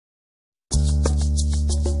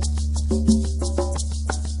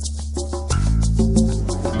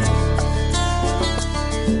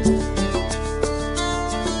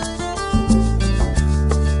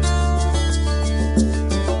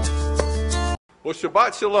Well,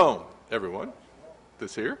 Shabbat Shalom, everyone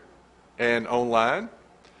that's here and online.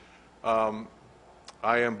 I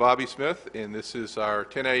am Bobby Smith, and this is our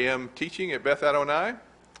 10 a.m. teaching at Beth Adonai.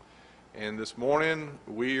 And this morning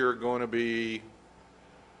we are going to be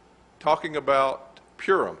talking about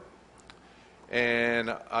Purim.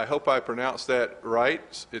 And I hope I pronounced that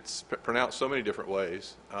right. It's pronounced so many different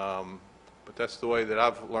ways, but that's the way that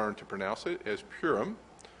I've learned to pronounce it, as Purim.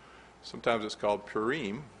 Sometimes it's called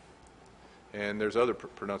Purim, and there's other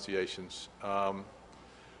pronunciations. But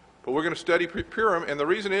we're going to study Purim, and the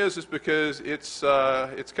reason is because it's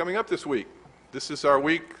coming up this week. This is our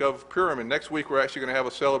week of Purim, and next week we're actually going to have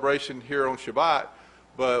a celebration here on Shabbat,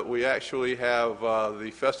 but we actually have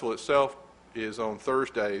the festival itself is on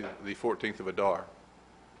Thursday, the 14th of Adar.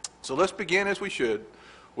 So let's begin, as we should,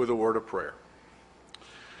 with a word of prayer.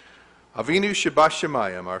 Avinu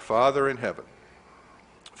Shebashamayim, our Father in heaven.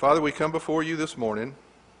 Father, we come before you this morning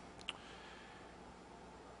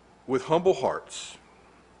with humble hearts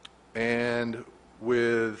and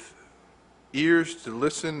with ears to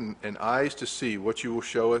listen and eyes to see what you will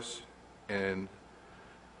show us and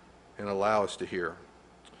allow us to hear.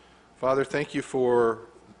 Father, thank you for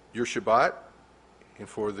your Shabbat and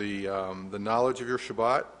for the knowledge of your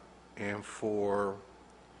Shabbat and for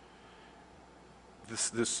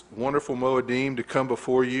this wonderful Moedim to come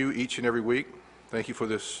before you each and every week. Thank you for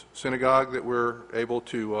this synagogue that we're able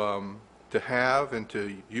to have and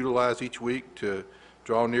to utilize each week to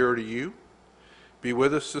draw nearer to you. Be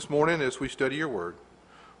with us this morning as we study your word.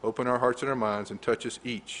 Open our hearts and our minds and touch us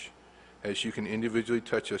each as you can individually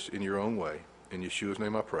touch us in your own way. In Yeshua's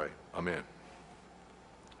name I pray. Amen.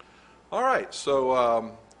 All right,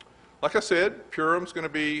 so like I said, Purim's going to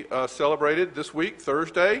be celebrated this week,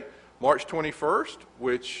 Thursday, March 21st,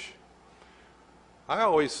 which I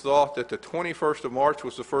always thought that the 21st of March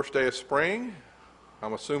was the first day of spring.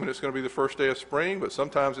 I'm assuming it's going to be the first day of spring, but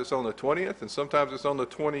sometimes it's on the 20th and sometimes it's on the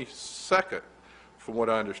 22nd. From what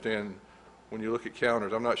I understand, when you look at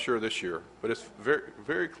calendars, I'm not sure this year, but it's very,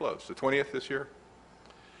 very close. The 20th this year.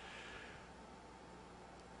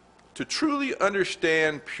 To truly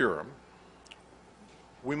understand Purim,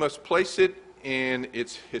 we must place it in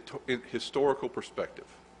its historical perspective.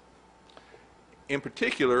 In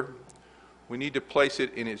particular, we need to place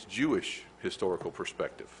it in its Jewish historical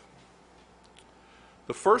perspective.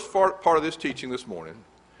 The first part of this teaching this morning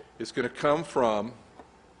is going to come from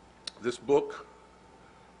this book.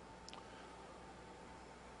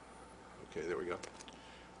 Okay, there we go.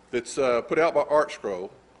 That's put out by Art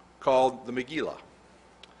Scroll called the Megillah.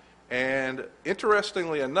 And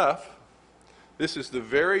interestingly enough, this is the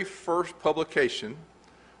very first publication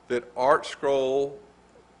that Art Scroll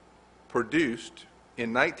produced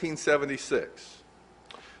in 1976.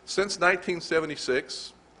 Since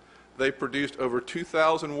 1976, they produced over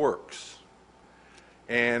 2,000 works.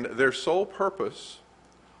 And their sole purpose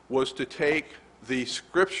was to take the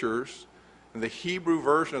scriptures, the Hebrew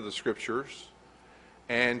version of the scriptures,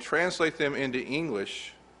 and translate them into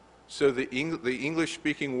English so the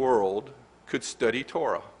English-speaking world could study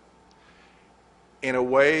Torah in a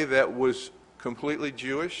way that was completely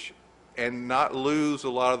Jewish and not lose a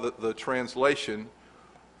lot of the translation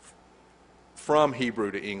from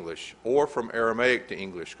Hebrew to English or from Aramaic to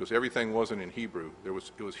English, because everything wasn't in Hebrew. It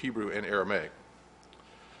was Hebrew and Aramaic.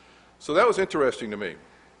 So that was interesting to me.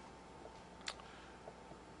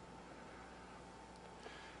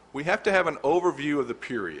 We have to have an overview of the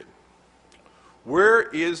period. Where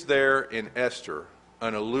is there in Esther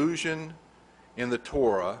an allusion in the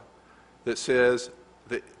Torah that says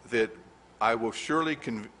that I will surely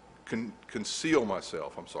conceal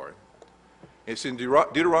myself? I'm sorry. It's in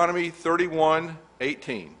Deuteronomy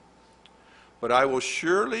 31:18. But I will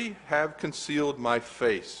surely have concealed my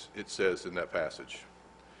face, it says in that passage.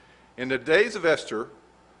 In the days of Esther,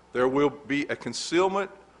 there will be a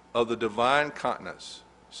concealment of the divine countenance,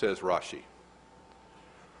 says Rashi.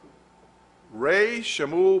 Ray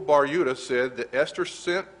Shamuel Bar Yudah said that Esther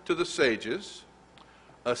sent to the sages,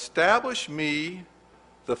 "Establish me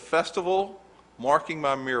the festival marking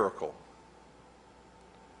my miracle."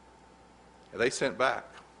 And they sent back.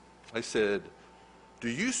 They said, "Do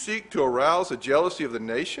you seek to arouse the jealousy of the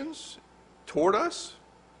nations toward us?"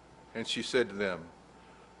 And she said to them,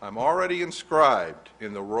 "I'm already inscribed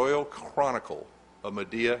in the royal chronicle of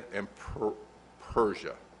Media and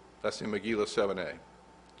Persia." That's in Megillah 7a.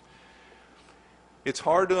 It's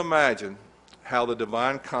hard to imagine how the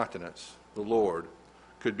divine countenance, the Lord,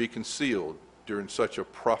 could be concealed during such a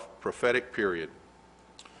prophetic period.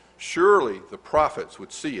 Surely the prophets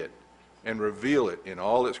would see it and reveal it in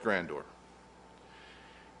all its grandeur.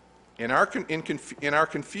 In our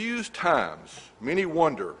confused times, many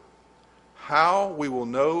wonder how we will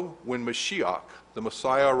know when Mashiach, the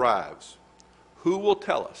Messiah, arrives. Who will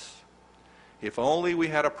tell us? If only we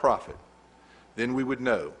had a prophet, then we would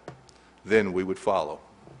know, then we would follow.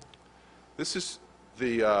 This is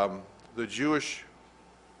the Jewish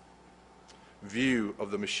view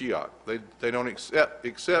of the Mashiach. They don't accept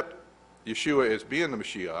Yeshua as being the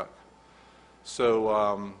Mashiach,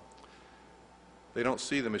 so they don't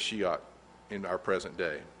see the Mashiach in our present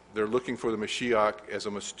day. They're looking for the Mashiach as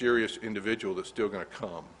a mysterious individual that's still going to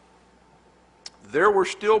come. There were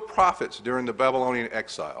still prophets during the Babylonian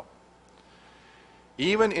exile.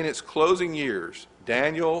 Even in its closing years,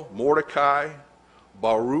 Daniel, Mordecai,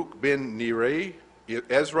 Baruch ben Neri,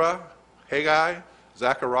 Ezra, Haggai,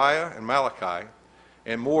 Zechariah, and Malachi,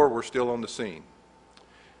 and more were still on the scene.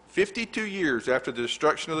 52 years after the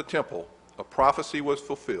destruction of the temple, a prophecy was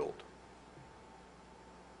fulfilled.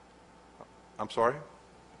 I'm sorry?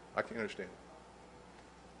 I can't understand.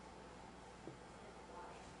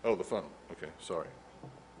 Oh, the funnel. Okay, sorry.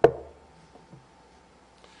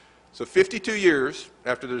 So 52 years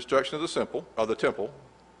after the destruction of the temple,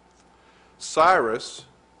 Cyrus,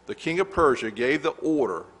 the king of Persia, gave the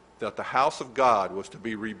order that the house of God was to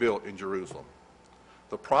be rebuilt in Jerusalem.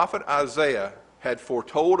 The prophet Isaiah had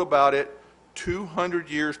foretold about it 200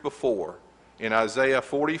 years before in Isaiah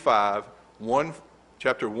 45,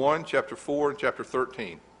 chapter 1, chapter 4, and chapter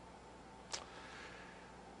 13.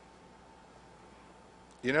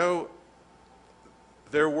 You know,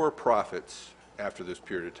 there were prophets after this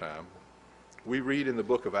period of time. We read in the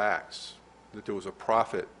book of Acts that there was a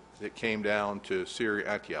prophet that came down to Syria,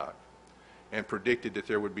 Antioch, and predicted that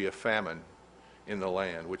there would be a famine in the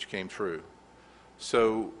land, which came true.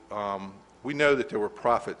 So we know that there were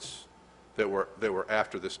prophets that were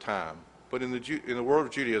after this time, but in the world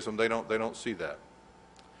of Judaism, they don't see that.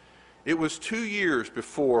 It was 2 years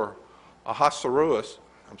before Ahasuerus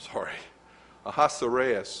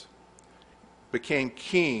became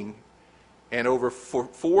king, and over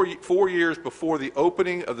four years before the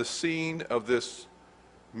opening of the scene of this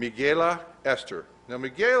Megillah Esther. Now,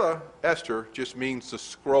 Megillah Esther just means the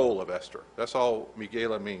scroll of Esther. That's all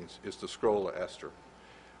Megillah means, is the scroll of Esther.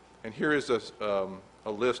 And here is a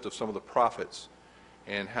list of some of the prophets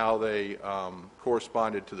and how they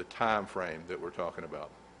corresponded to the time frame that we're talking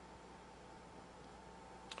about.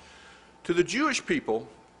 To the Jewish people,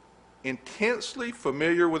 intensely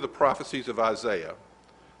familiar with the prophecies of Isaiah,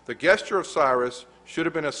 the gesture of Cyrus should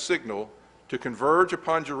have been a signal to converge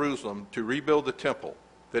upon Jerusalem to rebuild the temple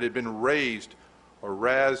that had been razed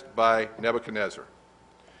by Nebuchadnezzar.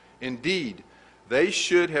 Indeed, they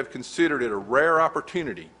should have considered it a rare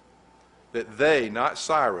opportunity that they, not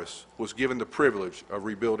Cyrus, was given the privilege of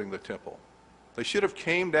rebuilding the temple. They should have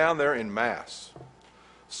came down there in mass.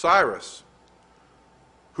 Cyrus,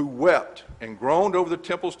 who wept and groaned over the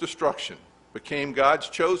temple's destruction, became God's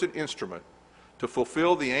chosen instrument to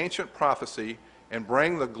fulfill the ancient prophecy and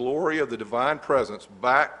bring the glory of the divine presence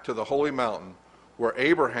back to the holy mountain where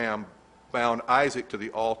Abraham bound Isaac to the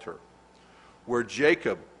altar, where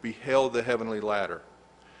Jacob beheld the heavenly ladder,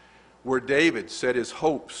 where David set his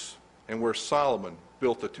hopes, and where Solomon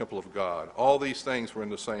built the temple of God. All these things were in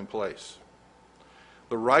the same place.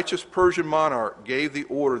 The righteous Persian monarch gave the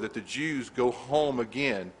order that the Jews go home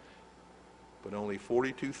again, but only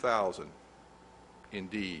 42,000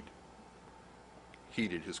 indeed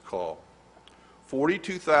heeded his call.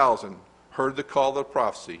 42,000 heard the call of the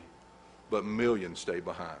prophecy, but millions stayed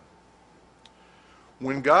behind.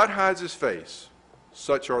 When God hides his face,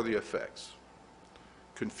 such are the effects: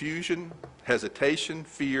 confusion, hesitation,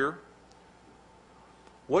 fear.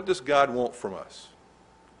 What does God want from us?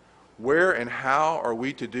 Where and how are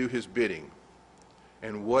we to do his bidding?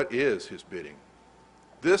 And what is his bidding?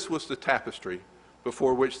 This was the tapestry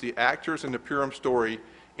before which the actors in the Purim story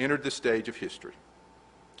entered the stage of history.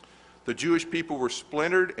 The Jewish people were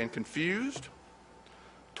splintered and confused.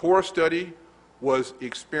 Torah study was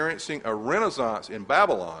experiencing a renaissance in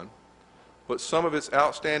Babylon, but some of its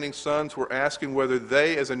outstanding sons were asking whether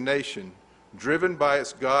they as a nation, driven by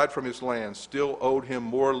its God from his land, still owed him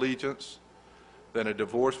more allegiance than a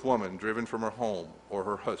divorced woman driven from her home or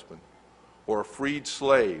her husband, or a freed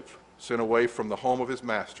slave sent away from the home of his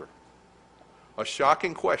master. A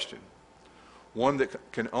shocking question, one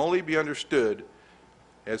that can only be understood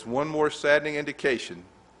as one more saddening indication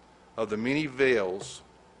of the many veils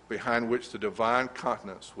behind which the divine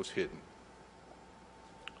countenance was hidden.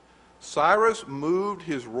 Cyrus moved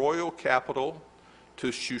his royal capital to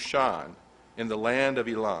Shushan in the land of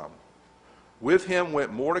Elam. With him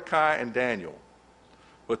went Mordecai and Daniel,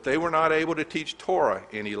 but they were not able to teach Torah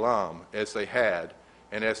in Elam as they had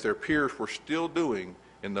and as their peers were still doing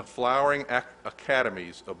in the flowering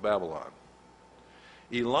academies of Babylon.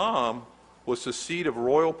 Elam was the seat of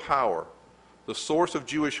royal power. The source of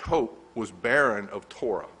Jewish hope was barren of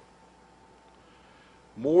Torah.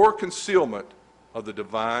 More concealment of the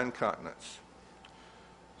divine continents.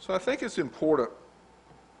 So I think it's important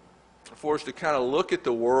for us to kind of look at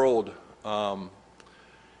the world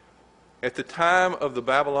at the time of the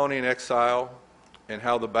Babylonian exile and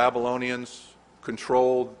how the Babylonians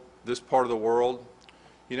controlled this part of the world.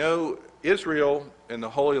 You know, Israel and the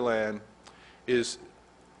Holy Land is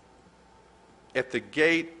at the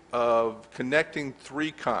gate of connecting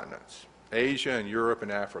three continents, Asia and Europe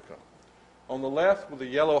and Africa. On the left with the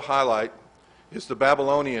yellow highlight is the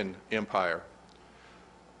Babylonian Empire.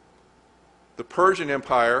 The Persian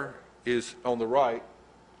Empire is on the right,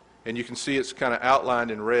 and you can see it's kind of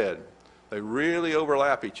outlined in red. They really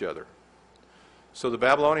overlap each other. So the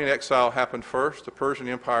Babylonian exile happened first. The Persian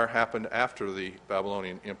Empire happened after the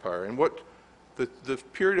Babylonian Empire. And what the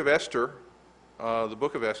period of Esther, the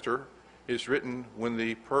book of Esther, is written when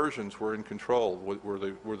the Persians were in control, were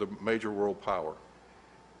the major world power.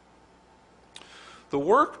 The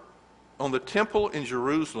work on the temple in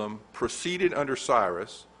Jerusalem proceeded under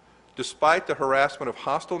Cyrus, despite the harassment of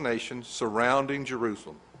hostile nations surrounding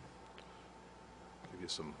Jerusalem. I'll give you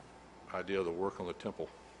some idea of the work on the temple.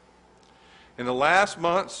 In the last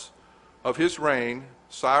months of his reign,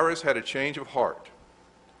 Cyrus had a change of heart.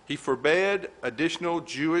 He forbade additional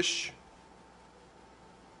Jews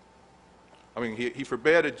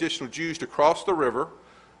to cross the river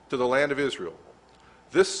to the land of Israel.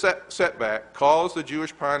 This setback caused the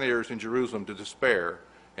Jewish pioneers in Jerusalem to despair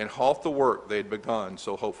and halt the work they had begun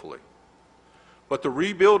so hopefully. But the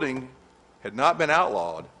rebuilding had not been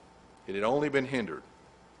outlawed, it had only been hindered.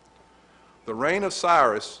 The reign of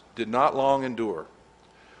Cyrus did not long endure.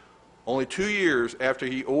 Only 2 years after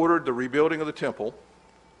he ordered the rebuilding of the temple,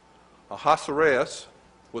 Ahasuerus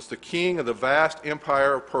was the king of the vast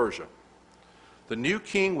empire of Persia. The new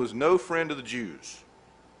king was no friend of the Jews.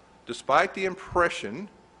 Despite the impression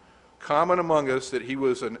common among us that he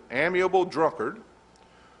was an amiable drunkard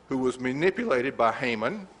who was manipulated by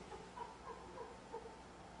Haman,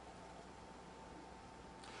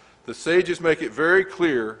 the sages make it very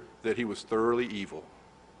clear that he was thoroughly evil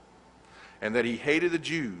and that he hated the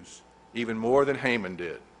Jews even more than Haman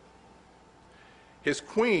did. His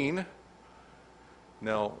queen,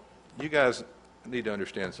 now you guys need to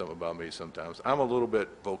understand something about me sometimes. I'm a little bit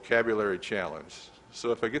vocabulary challenged.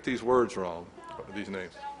 So if I get these words wrong, these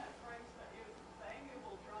names.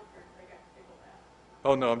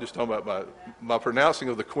 Oh no, I'm just talking about my pronouncing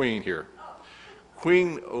of the queen here.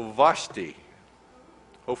 Queen Vashti.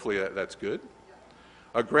 Hopefully that's good.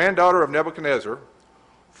 A granddaughter of Nebuchadnezzar,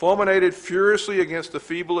 fulminated furiously against the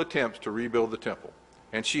feeble attempts to rebuild the temple.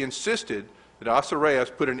 And she insisted that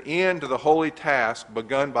Ahasuerus put an end to the holy task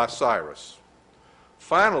begun by Cyrus.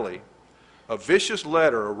 Finally, a vicious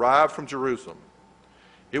letter arrived from Jerusalem.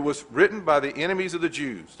 It was written by the enemies of the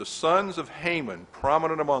Jews, the sons of Haman,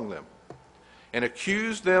 prominent among them, and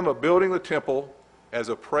accused them of building the temple as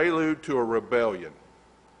a prelude to a rebellion.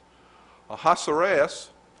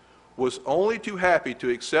 Ahasuerus was only too happy to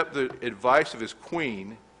accept the advice of his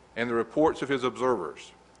queen and the reports of his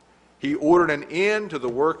observers. He ordered an end to the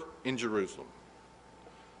work in Jerusalem.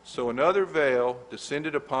 So another veil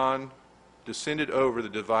descended over the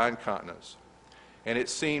divine continents, and it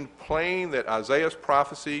seemed plain that Isaiah's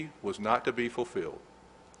prophecy was not to be fulfilled.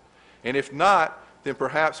 And if not, then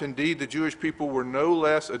perhaps indeed the Jewish people were no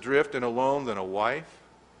less adrift and alone than a wife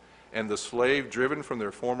and the slave driven from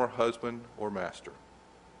their former husband or master.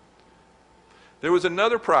 There was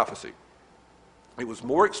another prophecy. It was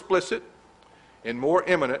more explicit and more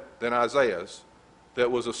imminent than Isaiah's, that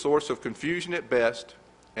was a source of confusion at best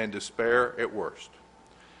and despair at worst.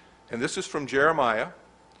 And this is from Jeremiah,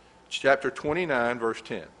 chapter 29, verse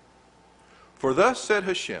 10. For thus said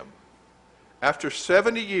Hashem, after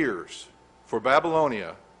 70 years for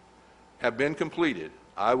Babylonia have been completed,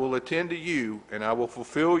 I will attend to you and I will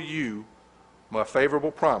fulfill you my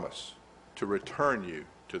favorable promise to return you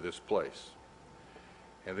to this place.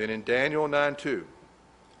 And then in Daniel 9:2,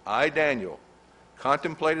 I, Daniel,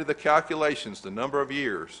 contemplated the calculations, the number of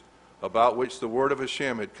years about which the word of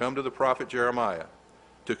Hashem had come to the prophet Jeremiah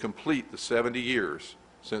to complete the 70 years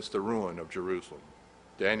since the ruin of Jerusalem.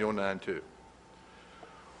 Daniel 9:2.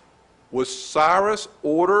 Was Cyrus'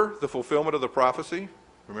 order the fulfillment of the prophecy?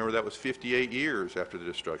 Remember, that was 58 years after the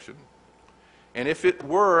destruction. And if it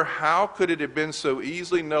were, how could it have been so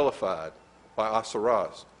easily nullified by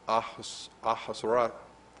Ahasuerus?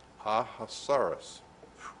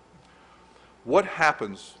 What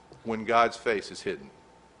happens when God's face is hidden?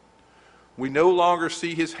 We no longer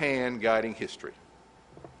see his hand guiding history.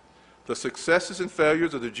 The successes and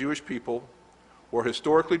failures of the Jewish people were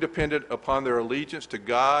historically dependent upon their allegiance to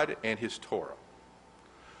God and His Torah.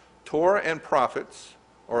 Torah and prophets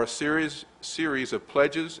are a series of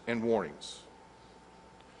pledges and warnings.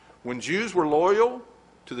 When Jews were loyal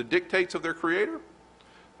to the dictates of their Creator,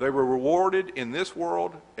 they were rewarded in this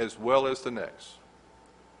world as well as the next.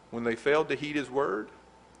 When they failed to heed His word,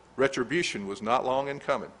 retribution was not long in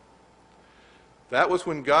coming. That was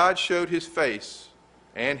when God showed His face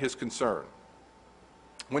and His concern.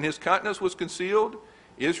 When His countenance was concealed,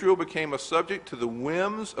 Israel became a subject to the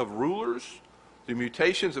whims of rulers, the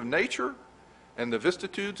mutations of nature, and the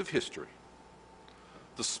vicissitudes of history.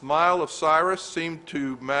 The smile of Cyrus seemed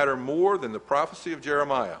to matter more than the prophecy of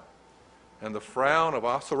Jeremiah, and the frown of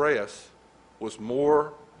Ahasuerus was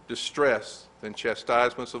more distress than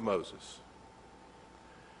chastisements of Moses.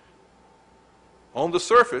 On the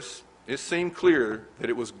surface, it seemed clear that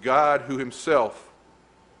it was God who Himself,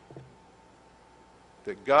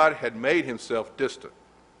 that God had made Himself distant.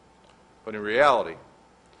 But in reality,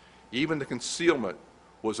 even the concealment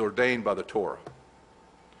was ordained by the Torah.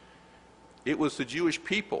 It was the Jewish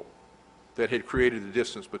people that had created the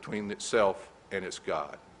distance between itself and its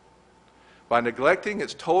God. By neglecting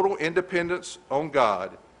its total independence on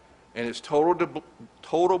God and its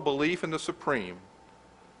total belief in the Supreme,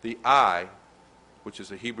 the I, which is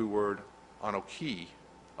the Hebrew word Anoki,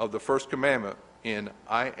 of the first commandment in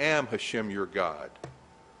I am Hashem your God.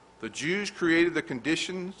 The Jews created the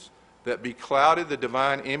conditions that beclouded the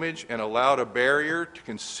divine image and allowed a barrier to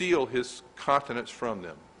conceal His countenance from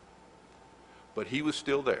them. But He was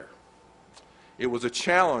still there. It was a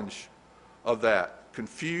challenge of that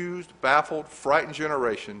confused, baffled, frightened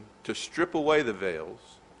generation to strip away the veils,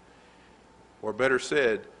 or better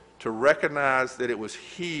said, to recognize that it was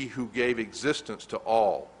He who gave existence to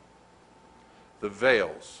all. The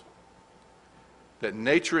veils. That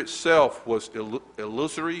nature itself was an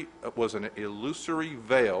illusory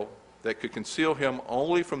veil that could conceal Him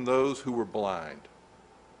only from those who were blind.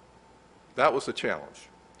 That was the challenge.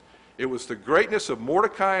 It was the greatness of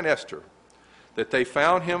Mordecai and Esther that they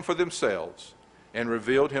found Him for themselves and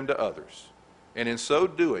revealed Him to others, and in so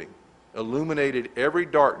doing, illuminated every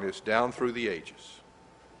darkness down through the ages.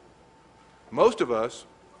 Most of us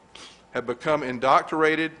have become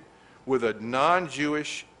indoctrinated with a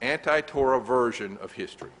non-Jewish, anti-Torah version of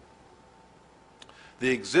history. The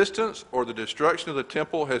existence or the destruction of the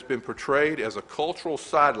temple has been portrayed as a cultural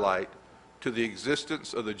sidelight to the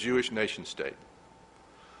existence of the Jewish nation-state.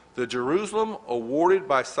 The Jerusalem awarded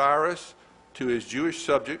by Cyrus to his Jewish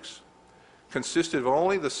subjects consisted of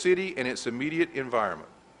only the city and its immediate environment,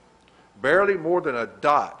 barely more than a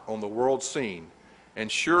dot on the world scene,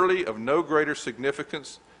 and surely of no greater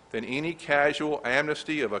significance than any casual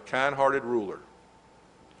amnesty of a kind-hearted ruler.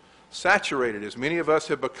 Saturated as many of us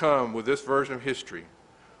have become with this version of history,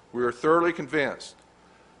 we are thoroughly convinced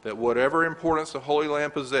that whatever importance the Holy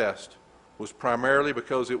Land possessed was primarily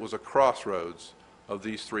because it was a crossroads of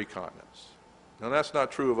these three continents. Now, that's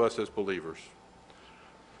not true of us as believers.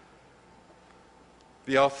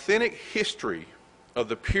 The authentic history of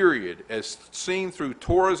the period as seen through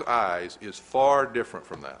Torah's eyes is far different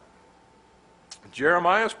from that.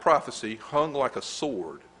 Jeremiah's prophecy hung like a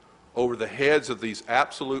sword over the heads of these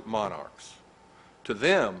absolute monarchs. To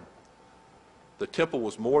them, the temple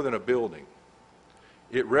was more than a building.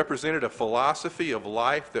 It represented a philosophy of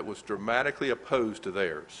life that was dramatically opposed to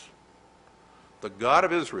theirs. The God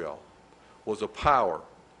of Israel was a power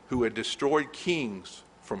who had destroyed kings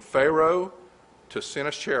from Pharaoh to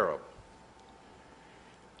Sennacherib.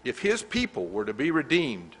 If His people were to be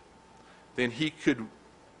redeemed, then He could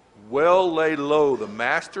well lay low the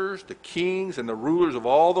masters, the kings, and the rulers of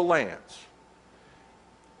all the lands.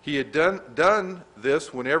 He had done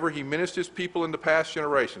this whenever He menaced His people in the past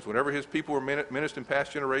generations. Whenever His people were menaced in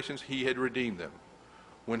past generations, He had redeemed them.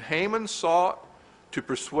 When Haman sought to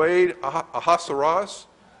persuade Ahasuerus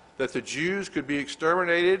that the Jews could be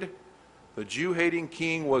exterminated, the Jew-hating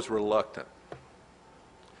king was reluctant.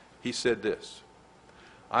 He said this,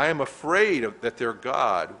 I am afraid that their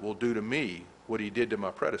God will do to me what he did to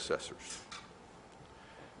my predecessors.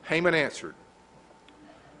 Haman answered,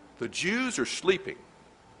 the Jews are sleeping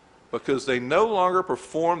because they no longer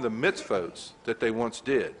perform the mitzvot that they once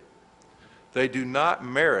did. They do not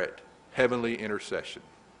merit heavenly intercession.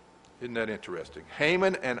 Isn't that interesting?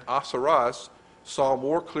 Haman and Ahasuerus saw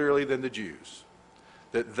more clearly than the Jews,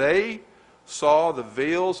 that they saw the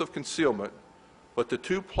veils of concealment, but the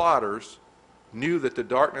two plotters knew that the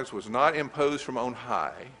darkness was not imposed from on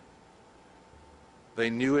high. They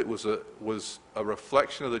knew it was a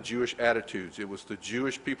reflection of the Jewish attitudes. It was the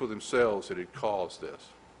Jewish people themselves that had caused this.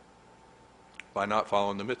 by not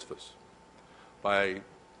following the mitzvahs, by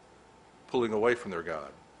pulling away from their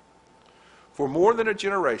God. For more than a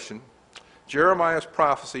generation, Jeremiah's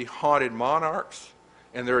prophecy haunted monarchs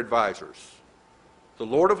and their advisors. The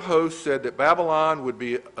Lord of hosts said that Babylon would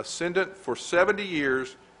be ascendant for 70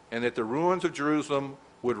 years and that the ruins of Jerusalem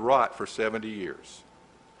would rot for 70 years.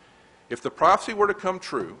 If the prophecy were to come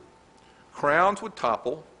true, crowns would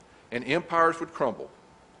topple and empires would crumble.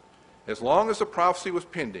 As long as the prophecy was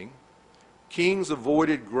pending, kings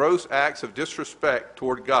avoided gross acts of disrespect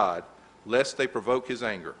toward God lest they provoke his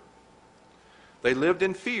anger. They lived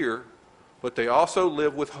in fear, but they also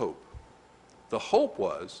lived with hope. The hope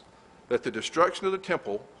was that the destruction of the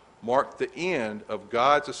temple marked the end of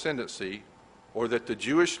God's ascendancy, or that the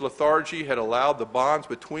Jewish lethargy had allowed the bonds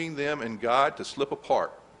between them and God to slip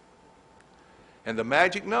apart. And the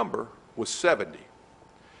magic number was 70.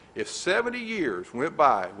 If 70 years went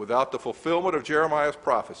by without the fulfillment of Jeremiah's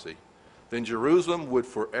prophecy, then Jerusalem would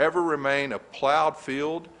forever remain a plowed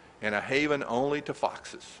field and a haven only to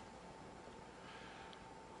foxes.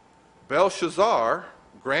 Belshazzar,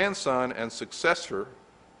 grandson and successor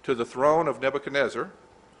to the throne of Nebuchadnezzar,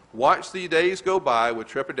 watched the days go by with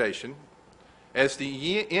trepidation. As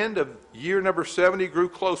the end of year number 70 grew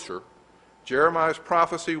closer, Jeremiah's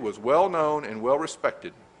prophecy was well known and well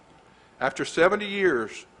respected. After 70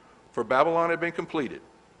 years for Babylon had been completed,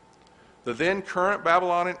 the then current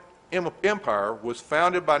Babylonian Empire was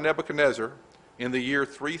founded by Nebuchadnezzar in the year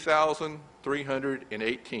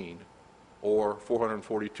 3318, or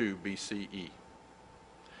 442 BCE.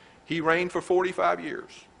 He reigned for 45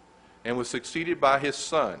 years and was succeeded by his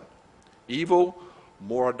son, evil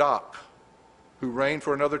Merodach, who reigned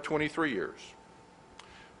for another 23 years.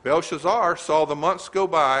 Belshazzar saw the months go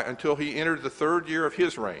by until he entered the third year of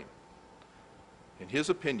his reign. In his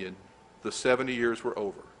opinion, the 70 years were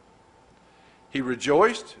over. He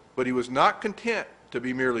rejoiced, but he was not content to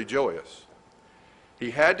be merely joyous. He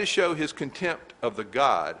had to show his contempt of the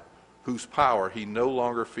God whose power he no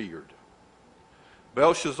longer feared.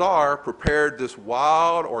 Belshazzar prepared this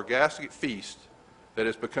wild, orgasmic feast that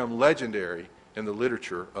has become legendary in the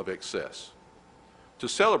literature of excess. To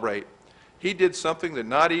celebrate, he did something that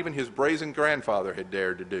not even his brazen grandfather had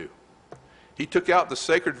dared to do. He took out the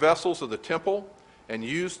sacred vessels of the temple and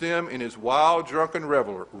used them in his wild, drunken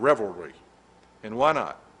revelry. And why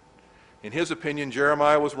not? In his opinion,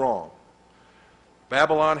 Jeremiah was wrong.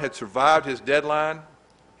 Babylon had survived his deadline,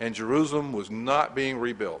 and Jerusalem was not being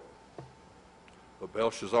rebuilt. But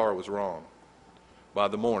Belshazzar was wrong. By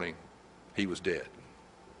the morning, he was dead.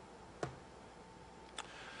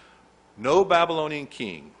 No Babylonian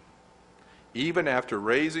king, even after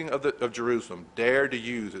raising of Jerusalem, dared to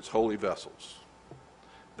use its holy vessels.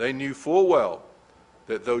 They knew full well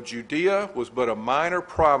that though Judea was but a minor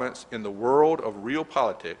province in the world of real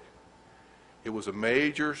politics, it was a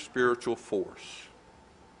major spiritual force.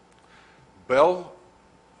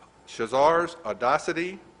 Belshazzar's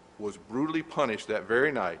audacity was brutally punished that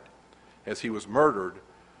very night as he was murdered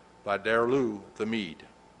by Darius the Mede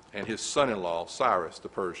and his son-in-law Cyrus the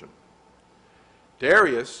Persian.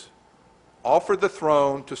 Darius offered the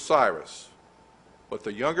throne to Cyrus, but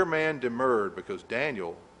the younger man demurred because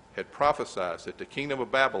Daniel had prophesied that the kingdom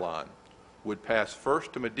of Babylon would pass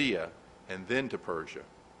first to Media and then to Persia.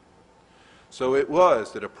 So it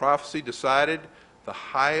was that a prophecy decided the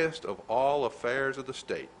highest of all affairs of the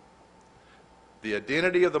state, the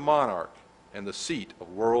identity of the monarch and the seat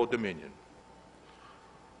of world dominion.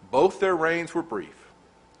 Both their reigns were brief.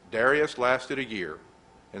 Darius lasted a year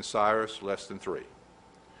and Cyrus less than 3.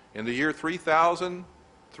 In the year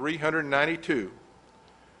 3392,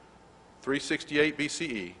 368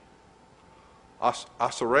 BCE,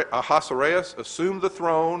 Ahasuerus assumed the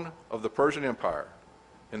throne of the Persian Empire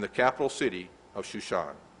in the capital city of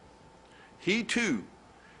Shushan. He too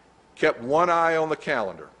kept one eye on the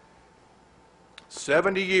calendar.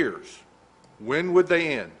 70 years. When would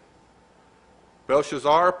they end?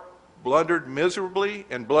 Belshazzar blundered miserably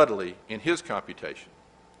and bloodily in his computation.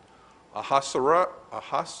 Ahasuerus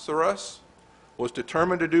was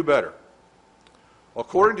determined to do better.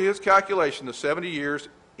 According to his calculation, the 70 years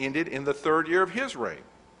ended in the third year of his reign.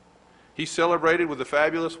 He celebrated with a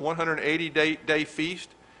fabulous 180-day feast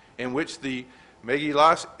in which the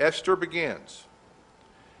Megillah Esther begins.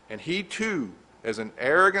 And he too, as an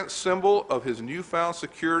arrogant symbol of his newfound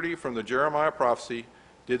security from the Jeremiah prophecy,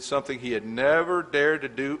 did something he had never dared to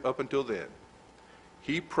do up until then.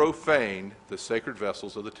 He profaned the sacred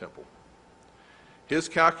vessels of the temple. His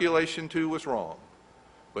calculation too was wrong,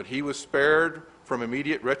 but he was spared from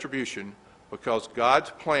immediate retribution because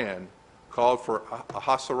God's plan called for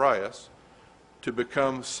Ahasuerus to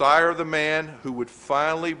become sire of the man who would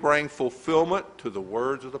finally bring fulfillment to the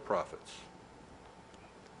words of the prophets.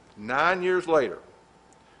 9 years later,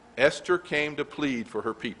 Esther came to plead for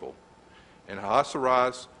her people, and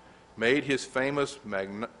Ahasuerus made his famous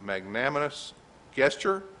magnanimous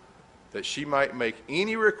gesture that she might make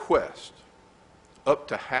any request up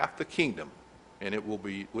to half the kingdom, and it would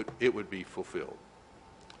be fulfilled.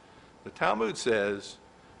 The Talmud says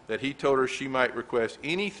that he told her she might request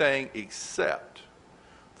anything except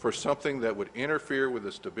for something that would interfere with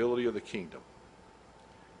the stability of the kingdom.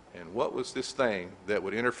 And what was this thing that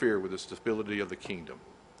would interfere with the stability of the kingdom?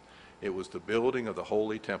 It was the building of the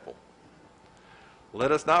holy temple.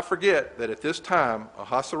 Let us not forget that at this time,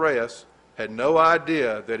 Ahasuerus had no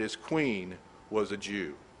idea that his queen was a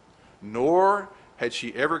Jew, nor had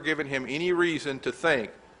she ever given him any reason to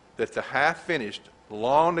think that the half-finished,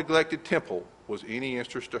 long-neglected temple was any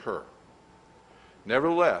interest to her.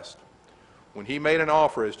 Nevertheless, when he made an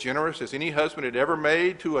offer as generous as any husband had ever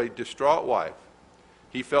made to a distraught wife,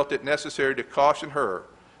 he felt it necessary to caution her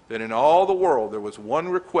that in all the world there was one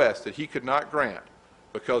request that he could not grant,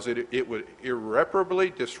 because it would irreparably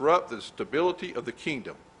disrupt the stability of the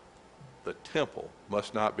kingdom. The temple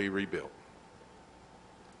must not be rebuilt.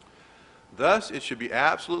 Thus, it should be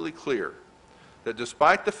absolutely clear that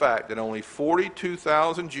despite the fact that only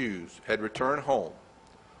 42,000 Jews had returned home,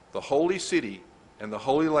 the holy city and the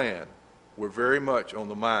holy land were very much on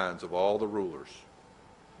the minds of all the rulers.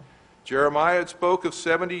 Jeremiah had spoke of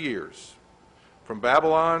 70 years from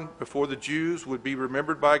Babylon before the Jews would be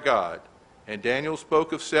remembered by God, and Daniel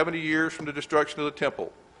spoke of 70 years from the destruction of the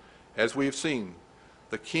temple. As we have seen,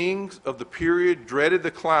 the kings of the period dreaded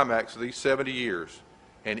the climax of these 70 years,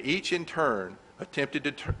 and each in turn attempted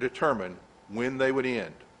to determine when they would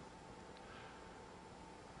end.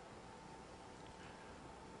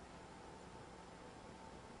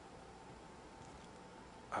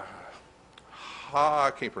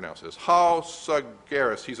 I can't pronounce this.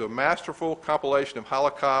 Ahasuerus, he's a masterful compilation of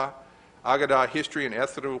Halakha, Agadah, history, and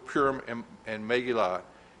Esther, Purim, and Megillah.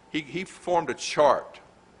 He formed a chart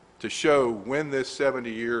to show when this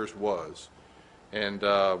 70 years was. And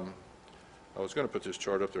I was going to put this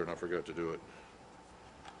chart up there, and I forgot to do it.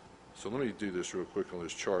 So let me do this real quick on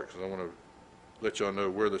this chart, because I want to let y'all know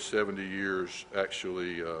where the 70 years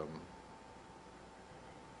actually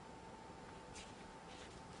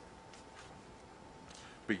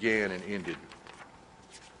began and ended.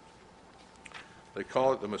 They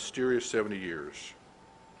call it the mysterious 70 years.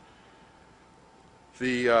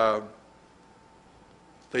 This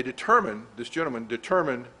gentleman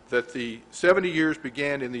determined that the 70 years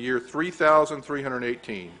began in the year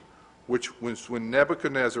 3,318, which was when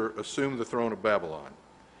Nebuchadnezzar assumed the throne of Babylon.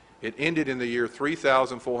 It ended in the year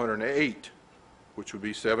 3,408, which would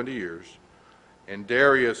be 70 years, and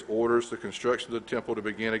Darius orders the construction of the temple to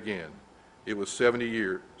begin again. It was 70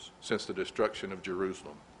 years since the destruction of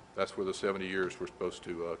Jerusalem. That's where the 70 years were supposed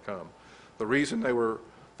to come. The reason they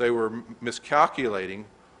were miscalculating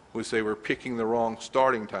was they were picking the wrong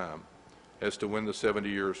starting time as to when the 70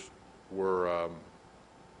 years were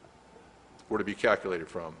to be calculated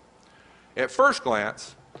from. At first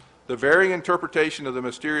glance, the varying interpretation of the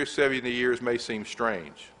mysterious 70 years may seem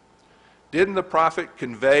strange. Didn't the prophet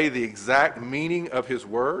convey the exact meaning of his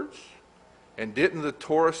words? And didn't the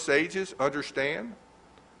Torah sages understand?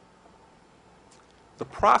 The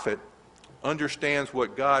prophet understands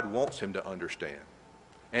what God wants him to understand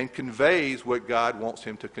and conveys what God wants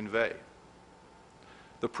him to convey.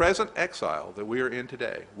 The present exile that we are in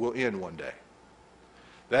today will end one day.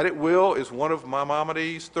 That it will is one of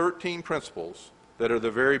Maimonides' 13 principles that are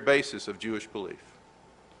the very basis of Jewish belief.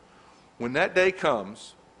 When that day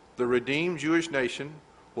comes, the redeemed Jewish nation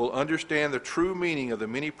will understand the true meaning of the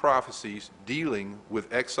many prophecies dealing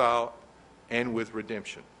with exile and with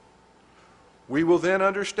redemption. We will then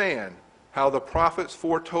understand how the prophets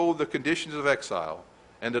foretold the conditions of exile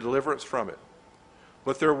and the deliverance from it.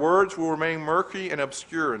 But their words will remain murky and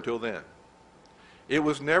obscure until then. It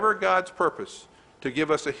was never God's purpose to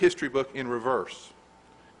give us a history book in reverse,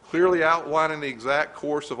 clearly outlining the exact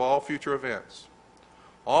course of all future events.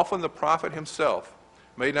 Often the prophet himself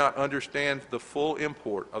may not understand the full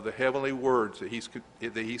import of the heavenly words that he's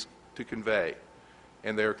to convey,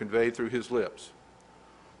 and they are conveyed through his lips.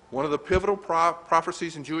 One of the pivotal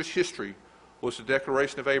prophecies in Jewish history was the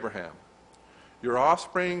declaration of Abraham. Your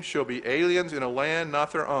offspring shall be aliens in a land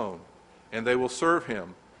not their own, and they will serve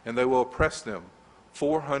him, and they will oppress them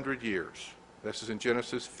 400 years. This is in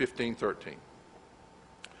Genesis 15:13.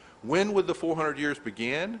 When would the 400 years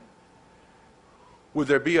begin? Would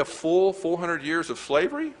there be a full 400 years of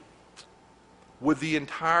slavery? Would the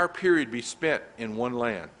entire period be spent in one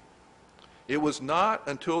land? It was not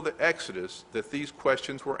until the Exodus that these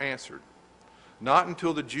questions were answered. Not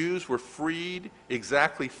until the Jews were freed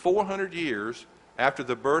exactly 400 years after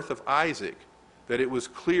the birth of Isaac that it was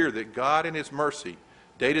clear that God in his mercy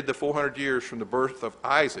dated the 400 years from the birth of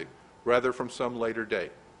Isaac rather from some later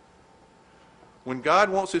date. When God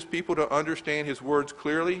wants his people to understand his words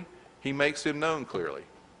clearly, he makes them known clearly.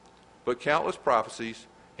 But countless prophecies,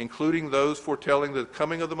 including those foretelling the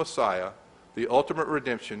coming of the Messiah, the ultimate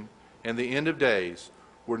redemption, and the end of days,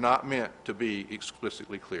 were not meant to be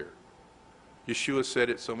explicitly clear. Yeshua said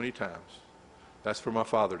it so many times. That's for my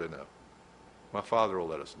Father to know. My Father will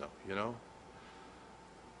let us know, you know.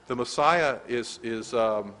 The Messiah is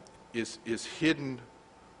hidden.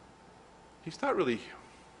 He's not really.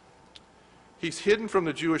 He's hidden from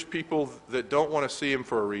the Jewish people that don't want to see him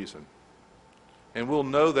for a reason. And we'll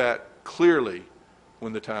know that clearly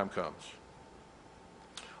when the time comes.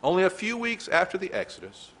 Only a few weeks after the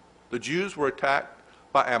Exodus, the Jews were attacked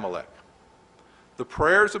by Amalek. The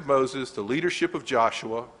prayers of Moses, the leadership of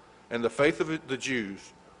Joshua, and the faith of the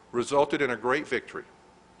Jews resulted in a great victory,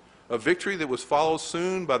 a victory that was followed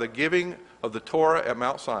soon by the giving of the Torah at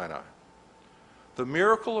Mount Sinai. The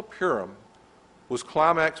miracle of Purim was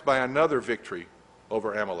climaxed by another victory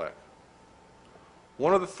over Amalek.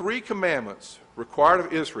 One of the 3 commandments required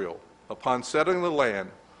of Israel upon settling the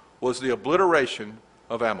land was the obliteration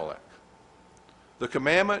of Amalek. The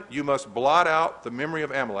commandment, you must blot out the memory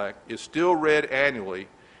of Amalek, is still read annually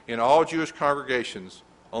in all Jewish congregations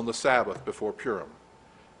on the Sabbath before Purim.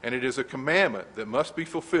 And it is a commandment that must be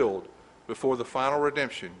fulfilled before the final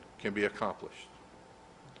redemption can be accomplished.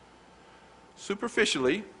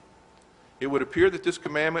 Superficially, it would appear that this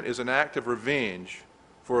commandment is an act of revenge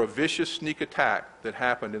for a vicious sneak attack that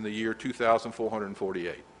happened in the year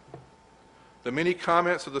 2448. The many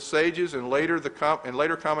comments of the sages and later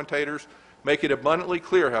commentators make it abundantly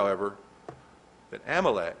clear, however, that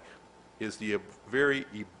Amalek is the very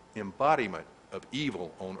embodiment of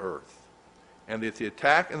evil on earth, and that the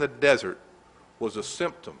attack in the desert was a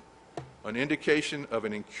symptom, an indication of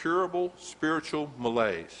an incurable spiritual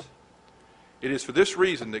malaise. It is for this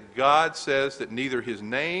reason that God says that neither his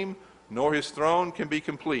name nor his throne can be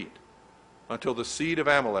complete until the seed of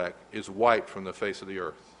Amalek is wiped from the face of the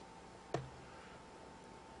earth.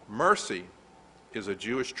 Mercy is a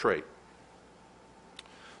Jewish trait.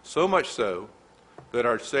 So much so that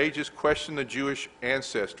our sages question the Jewish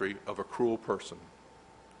ancestry of a cruel person.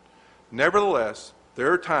 Nevertheless,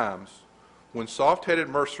 there are times when soft-headed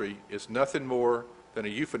mercy is nothing more than a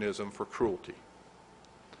euphemism for cruelty.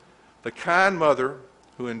 The kind mother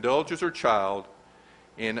who indulges her child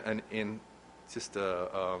in just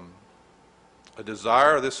a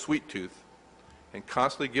desire of this sweet tooth and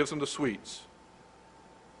constantly gives them the sweets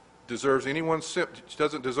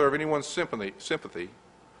doesn't deserve anyone's sympathy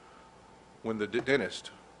when the dentist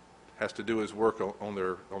has to do his work on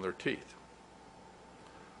their teeth.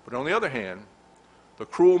 But on the other hand, the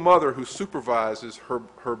cruel mother who supervises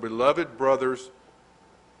her beloved brother's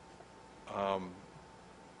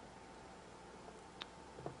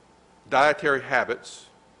dietary habits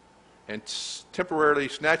and temporarily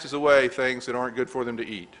snatches away things that aren't good for them to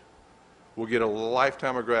eat will get a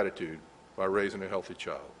lifetime of gratitude by raising a healthy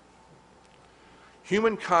child.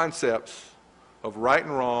 Human concepts of right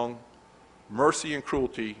and wrong, mercy and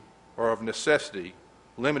cruelty are of necessity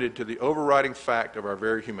limited to the overriding fact of our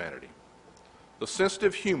very humanity. The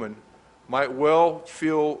sensitive human might well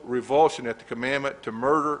feel revulsion at the commandment to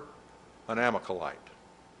murder an Amalekite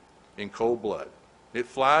in cold blood. It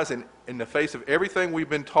flies in the face of everything we've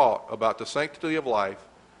been taught about the sanctity of life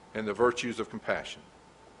and the virtues of compassion.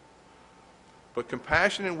 But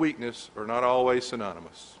compassion and weakness are not always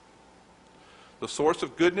synonymous. The source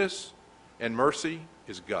of goodness and mercy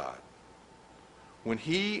is God. When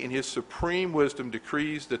he, in his supreme wisdom,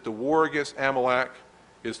 decrees that the war against Amalek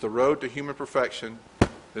is the road to human perfection,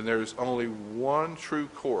 then there is only one true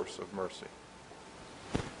course of mercy.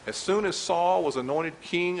 As soon as Saul was anointed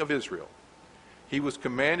king of Israel, he was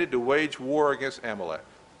commanded to wage war against Amalek.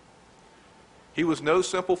 He was no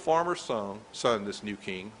simple farmer's son, this new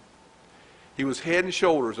king. He was head and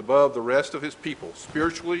shoulders above the rest of his people,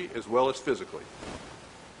 spiritually as well as physically.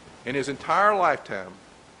 In his entire lifetime,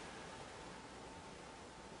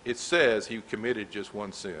 it says he committed just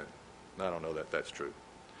one sin. I don't know that that's true.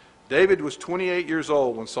 David was 28 years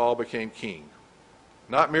old when Saul became king,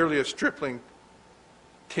 not merely a stripling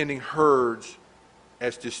tending herds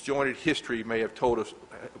as disjointed history may have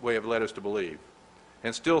led us to believe.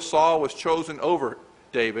 And still Saul was chosen over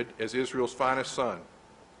David as Israel's finest son.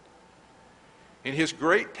 In his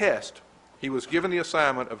great test, he was given the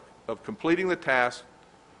assignment of completing the task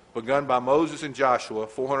begun by Moses and Joshua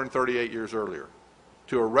 438 years earlier,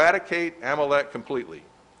 to eradicate Amalek completely,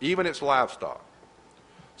 even its livestock.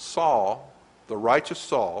 Saul, the righteous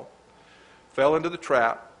Saul, fell into the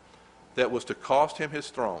trap that was to cost him his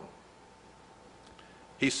throne.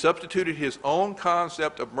 He substituted his own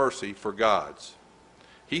concept of mercy for God's.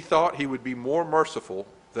 He thought he would be more merciful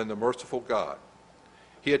than the merciful God.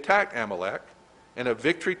 He attacked Amalek, and a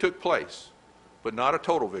victory took place, but not a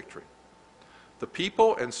total victory. The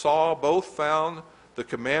people and Saul both found the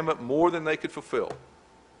commandment more than they could fulfill.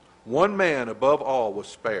 One man above all was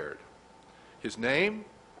spared. His name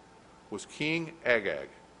was King Agag.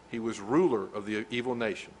 He was ruler of the evil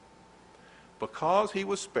nation. Because he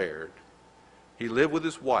was spared, he lived with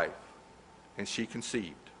his wife, and she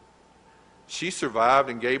conceived. She survived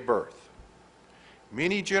and gave birth.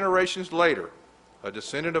 Many generations later, a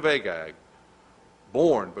descendant of Agag,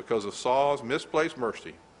 born because of Saul's misplaced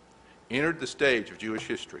mercy, entered the stage of Jewish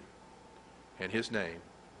history, and his name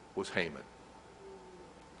was Haman.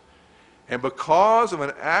 And because of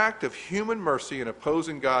an act of human mercy in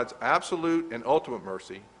opposing God's absolute and ultimate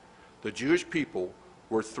mercy, the Jewish people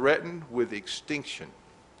were threatened with extinction.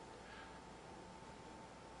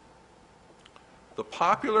 The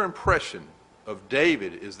popular impression of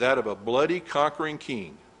David is that of a bloody conquering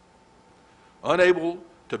king, unable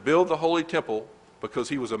to build the holy temple because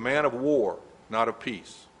he was a man of war, not of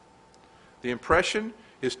peace. The impression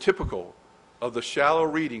is typical of the shallow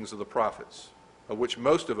readings of the prophets, of which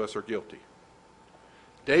most of us are guilty.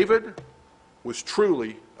 David was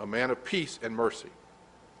truly a man of peace and mercy.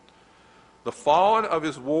 The fallen of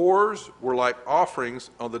his wars were like offerings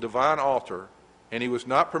on the divine altar, and he was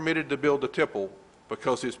not permitted to build the temple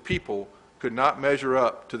because his people could not measure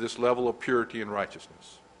up to this level of purity and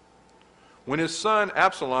righteousness. When his son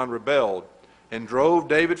Absalom rebelled and drove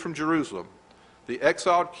David from Jerusalem, the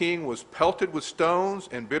exiled king was pelted with stones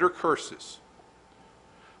and bitter curses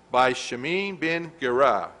by Shimei ben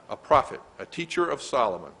Gera, a prophet, a teacher of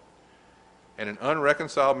Solomon, and an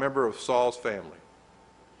unreconciled member of Saul's family.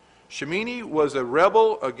 Shimei was a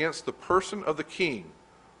rebel against the person of the king,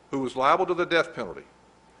 who was liable to the death penalty.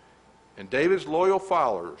 And David's loyal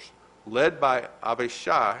followers, led by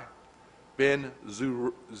Abishai ben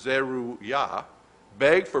Zeruiah,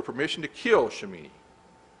 begged for permission to kill Shimei.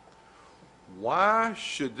 "Why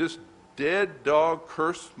should this dead dog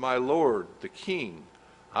curse my lord, the king?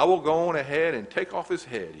 I will go on ahead and take off his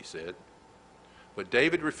head," he said. But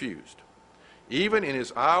David refused. Even in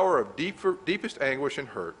his hour of deepest anguish and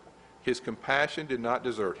hurt, his compassion did not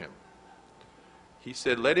desert him. He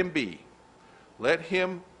said, "Let him be. Let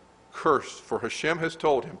him curse, for Hashem has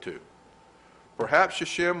told him to. Perhaps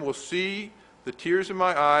Hashem will see the tears in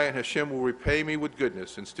my eye, and Hashem will repay me with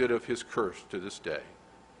goodness instead of his curse to this day."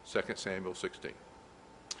 2 Samuel 16.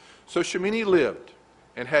 So Shimei lived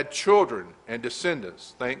and had children and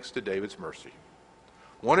descendants thanks to David's mercy.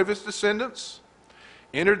 One of his descendants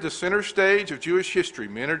entered the center stage of Jewish history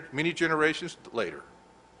many generations later,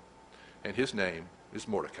 and his name is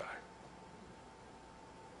Mordecai.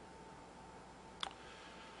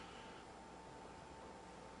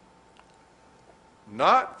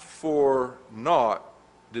 Not for naught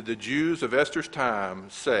did the Jews of Esther's time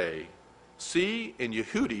say, "See, and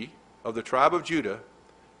Yehudi of the tribe of Judah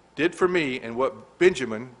did for me and what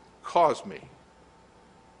Benjamin caused me."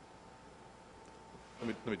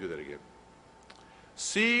 Let me do that again.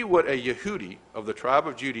 "See what a Yehudi of the tribe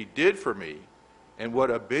of Judah did for me and what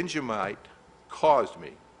a Benjamite caused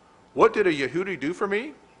me." What did a Yehudi do for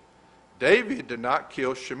me? David did not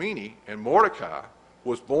kill Shimei, and Mordecai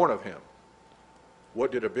was born of him.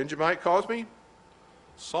 What did a Benjamite cause me?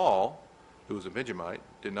 Saul, who was a Benjamite,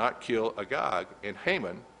 did not kill Agag, and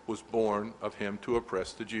Haman was born of him to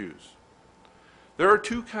oppress the Jews. There are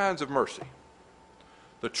two kinds of mercy: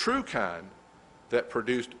 the true kind that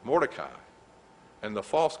produced Mordecai, and the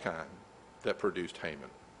false kind that produced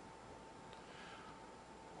Haman.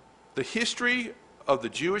 The history of the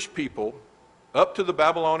Jewish people up to the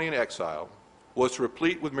Babylonian exile was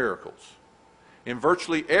replete with miracles. In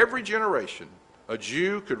virtually every generation, a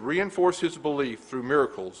Jew could reinforce his belief through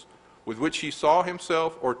miracles with which he saw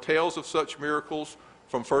himself or tales of such miracles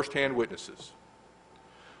from first-hand witnesses.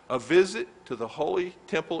 A visit to the Holy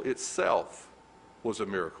Temple itself was a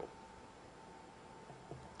miracle.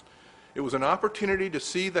 It was an opportunity to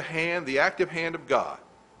see the active hand of God.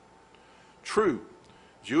 True,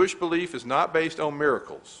 Jewish belief is not based on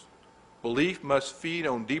miracles. Belief must feed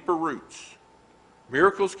on deeper roots.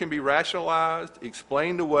 Miracles can be rationalized,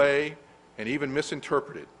 explained away, and even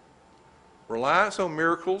misinterpreted. Reliance on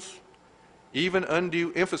miracles, even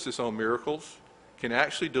undue emphasis on miracles, can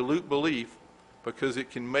actually dilute belief because it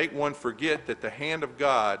can make one forget that the hand of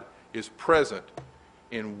God is present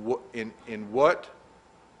in what,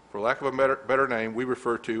 for lack of a better name, we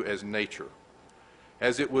refer to as nature.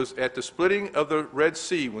 As it was at the splitting of the Red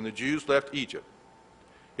Sea when the Jews left Egypt.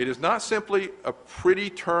 It is not simply a pretty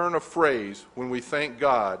turn of phrase when we thank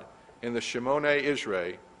God in the Shemoneh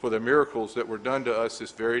Israel for the miracles that were done to us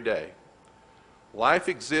this very day. Life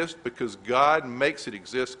exists because God makes it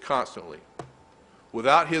exist constantly.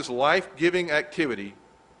 Without his life-giving activity,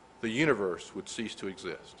 the universe would cease to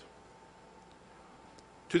exist.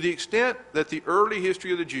 To the extent that the early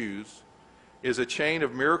history of the Jews is a chain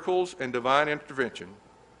of miracles and divine intervention,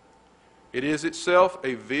 it is itself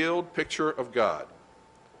a veiled picture of God.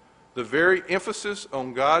 The very emphasis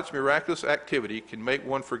on God's miraculous activity can make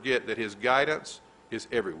one forget that his guidance is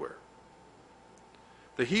everywhere.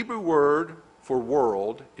 The Hebrew word for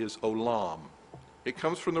world is olam. It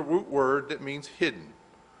comes from the root word that means hidden.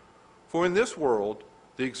 For in this world,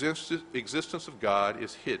 the existence of God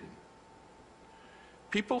is hidden.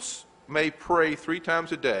 People may pray 3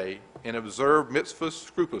 times a day and observe mitzvahs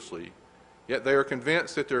scrupulously, yet they are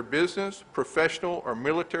convinced that their business, professional, or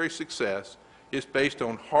military success is based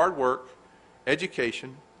on hard work,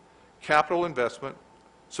 education, capital investment,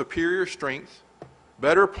 superior strength,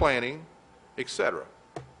 better planning, etc.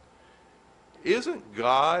 Isn't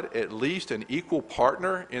God at least an equal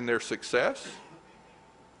partner in their success?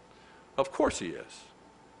 Of course he is.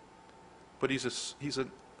 But he's a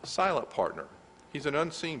silent partner. He's an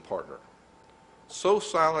unseen partner. So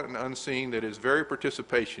silent and unseen that his very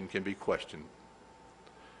participation can be questioned.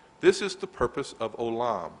 This is the purpose of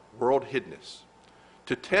olam, world hiddenness,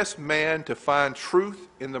 to test man to find truth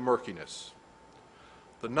in the murkiness.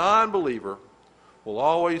 The non-believer will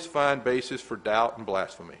always find basis for doubt and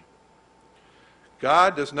blasphemy.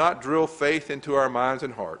 God does not drill faith into our minds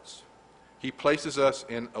and hearts. He places us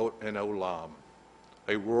in an olam,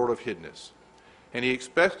 a world of hiddenness. And he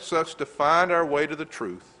expects us to find our way to the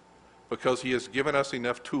truth because he has given us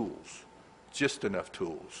enough tools, just enough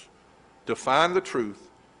tools, to find the truth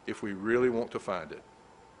if we really want to find it.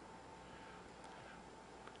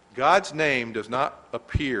 God's name does not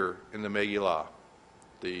appear in the Megillah,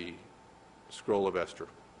 the scroll of Esther.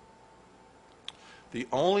 The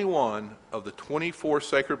only one of the 24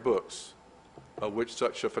 sacred books of which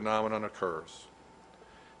such a phenomenon occurs.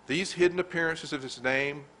 These hidden appearances of his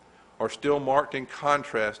name are still marked in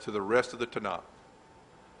contrast to the rest of the Tanakh.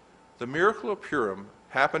 The miracle of Purim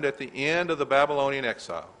happened at the end of the Babylonian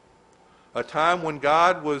exile, a time when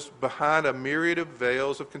God was behind a myriad of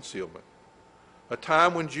veils of concealment, a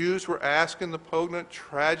time when Jews were asking the poignant,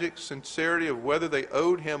 tragic sincerity of whether they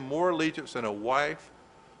owed him more allegiance than a wife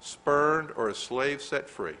spurned or a slave set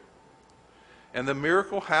free. And the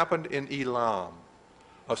miracle happened in Elam,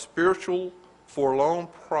 a spiritual, forlorn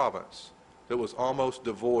province that was almost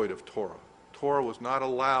devoid of Torah. Torah was not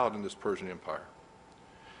allowed in this Persian Empire.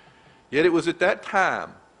 Yet it was at that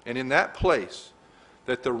time and in that place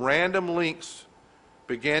that the random links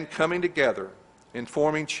began coming together and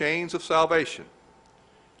forming chains of salvation,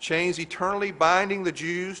 chains eternally binding the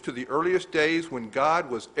Jews to the earliest days when God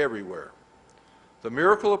was everywhere. The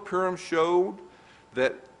miracle of Purim showed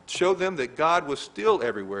them that God was still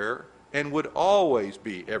everywhere and would always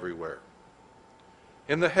be everywhere.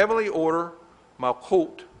 In the heavenly order,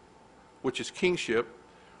 Malchut, which is kingship,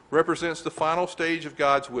 represents the final stage of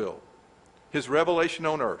God's will, his revelation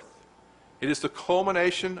on earth. It is the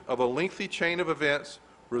culmination of a lengthy chain of events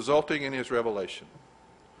resulting in his revelation.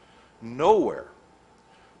 Nowhere,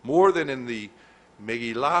 more than in the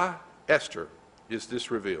Megillah Esther, is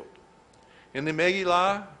this revealed. In the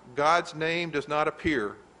Megillah, God's name does not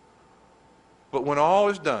appear, but when all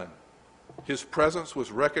is done, his presence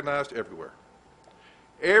was recognized everywhere.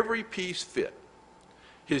 Every piece fit.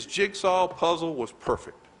 His jigsaw puzzle was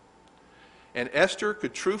perfect. And Esther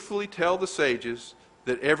could truthfully tell the sages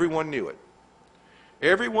that everyone knew it.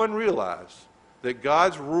 Everyone realized that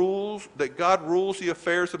God rules the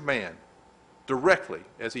affairs of man directly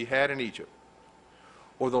as he had in Egypt,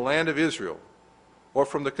 or the land of Israel, or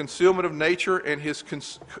from the concealment of nature and his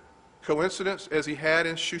coincidence as he had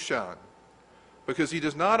in Shushan, because he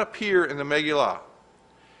does not appear in the Megillah.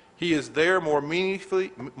 He is there more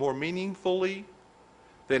meaningfully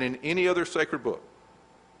than in any other sacred book.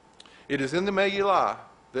 It is in the Megillah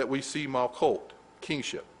that we see Malchut,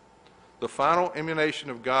 kingship, the final emanation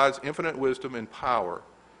of God's infinite wisdom and power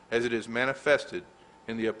as it is manifested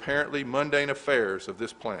in the apparently mundane affairs of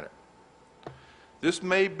this planet. This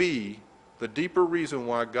may be the deeper reason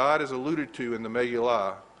why God is alluded to in the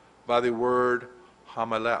Megillah by the word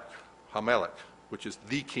Hamelech, which is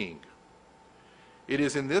the king. It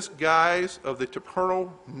is in this guise of the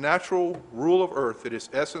eternal, natural rule of earth that his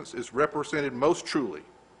essence is represented most truly.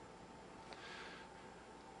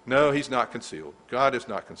 No, he's not concealed. God is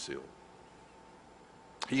not concealed.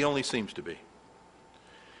 He only seems to be.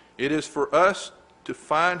 It is for us to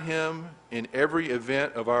find him in every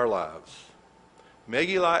event of our lives.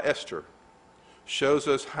 Megillah Esther shows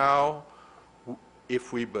us how,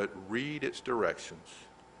 if we but read its directions,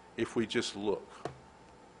 if we just look,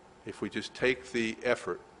 if we just take the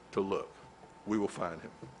effort to look, we will find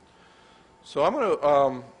him. So I'm going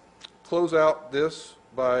to close out this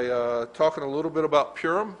by talking a little bit about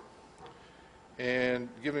Purim and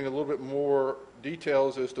giving a little bit more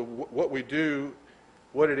details as to what we do,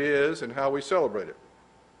 what it is, and how we celebrate it.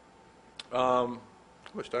 How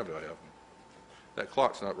much time do I have? That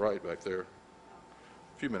clock's not right back there.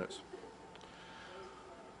 A few minutes.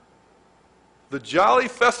 The Jolly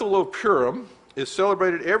Festival of Purim is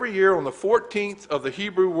celebrated every year on the 14th of the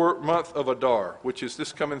Hebrew month of Adar, which is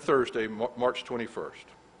this coming Thursday, March 21st.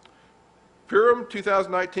 Purim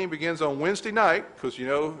 2019 begins on Wednesday night, because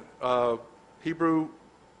Hebrew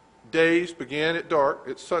days begin at dark,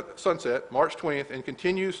 at sunset, March 20th, and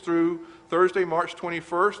continues through Thursday, March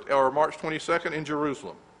 21st, or March 22nd in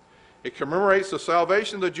Jerusalem. It commemorates the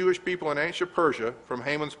salvation of the Jewish people in ancient Persia from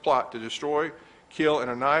Haman's plot to destroy, kill, and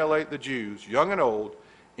annihilate the Jews, young and old,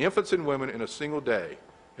 infants and women, in a single day,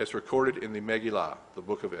 as recorded in the Megillah, the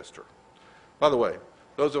book of Esther. By the way,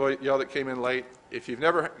 those of y'all that came in late, if you've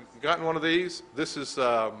never gotten one of these, this is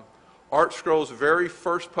Art Scroll's very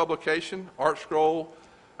first publication. Art Scroll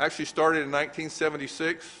actually started in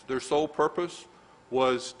 1976. Their sole purpose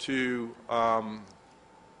was to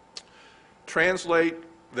translate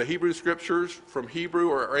the Hebrew scriptures from Hebrew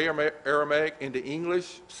or Aramaic into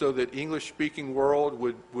English so that English-speaking world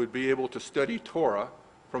would be able to study Torah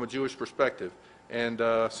from a Jewish perspective. And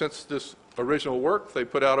since this original work, they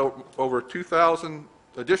put out over 2,000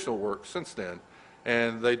 additional works since then.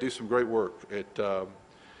 And they do some great work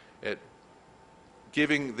at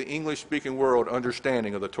giving the English-speaking world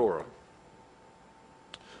understanding of the Torah.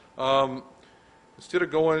 Instead of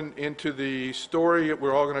going into the story,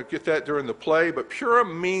 we're all going to get that during the play, but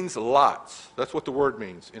Purim means lots. That's what the word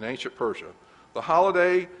means in ancient Persia. The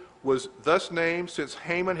holiday was thus named since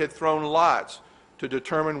Haman had thrown lots to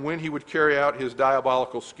determine when he would carry out his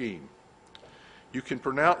diabolical scheme. You can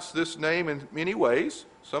pronounce this name in many ways.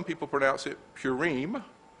 Some people pronounce it Purim.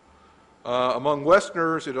 Among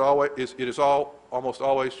Westerners, it is almost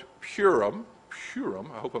always Purim.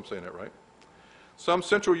 Purim, I hope I'm saying that right. Some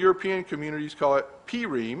Central European communities call it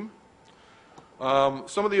Purim.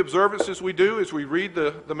 Some of the observances we do is we read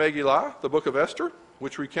the Megillah, the book of Esther,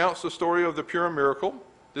 which recounts the story of the Purim miracle.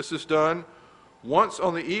 This is done once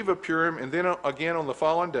on the eve of Purim and then again on the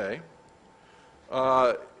following day.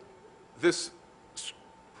 This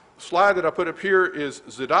slide that I put up here is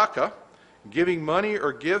tzedakah, giving money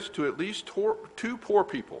or gifts to at least two poor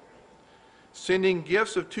people, sending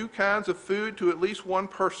gifts of two kinds of food to at least one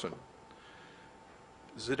person.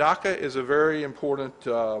 Tzedakah is a very important,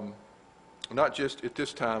 not just at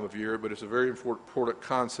this time of year, but it's a very important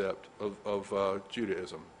concept of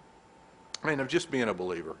Judaism. I mean, of just being a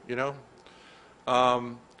believer, you know.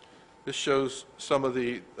 This shows some of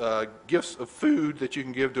the gifts of food that you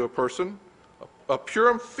can give to a person. A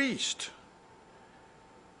Purim feast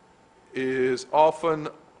is often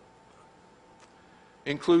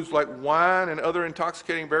includes like wine and other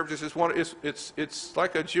intoxicating beverages. It's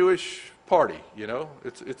like a Jewish party, you know.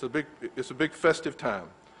 It's a big festive time.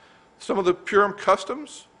 Some of the Purim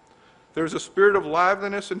customs. There's a spirit of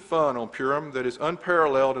liveliness and fun on Purim that is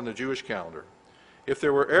unparalleled in the Jewish calendar. If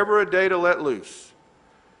there were ever a day to let loose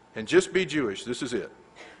and just be Jewish, this is it.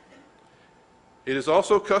 It is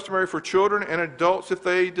also customary for children and adults, if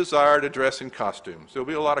they desire, to dress in costumes. There'll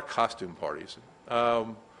be a lot of costume parties.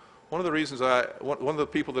 One of the reasons one of the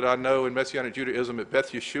people that I know in Messianic Judaism at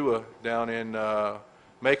Beth Yeshua down in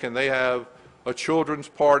Macon, they have a children's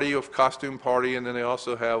party, a costume party, and then they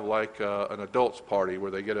also have like an adults party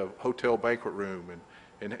where they get a hotel banquet room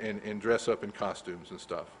and dress up in costumes and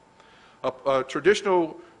stuff. A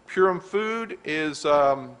traditional Purim food is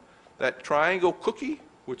that triangle cookie,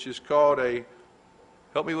 which is called a,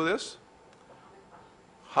 help me with this,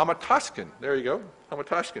 hamatashkin. There you go,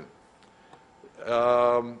 hamatashkin.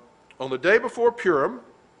 On the day before Purim,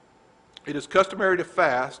 it is customary to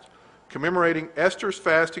fast, commemorating Esther's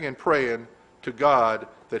fasting and praying to God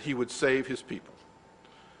that he would save his people.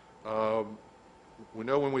 We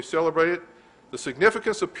know when we celebrate it, the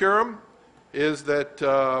significance of Purim is that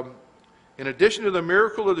in addition to the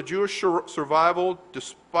miracle of the Jewish survival,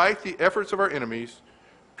 despite the efforts of our enemies,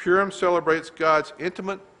 Purim celebrates God's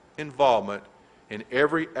intimate involvement in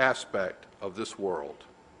every aspect of this world.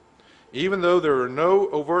 Even though there are no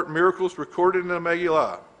overt miracles recorded in the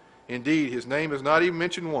Megillah, indeed, his name is not even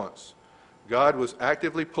mentioned once, God was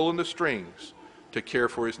actively pulling the strings to care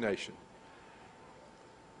for his nation.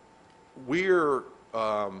 We're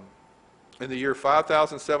in the year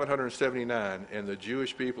 5779, and the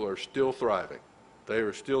Jewish people are still thriving. They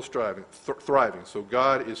are still thriving. So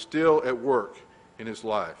God is still at work in his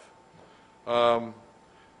life.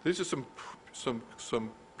 These are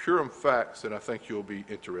some Purim facts that I think you'll be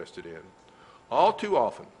interested in. All too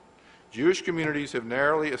often, Jewish communities have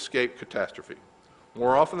narrowly escaped catastrophe.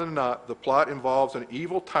 More often than not, the plot involves an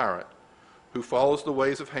evil tyrant who follows the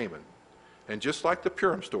ways of Haman. And just like the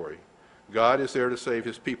Purim story, God is there to save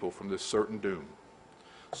his people from this certain doom.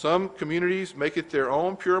 Some communities make it their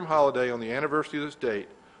own Purim holiday on the anniversary of this date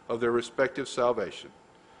of their respective salvation.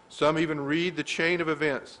 Some even read the chain of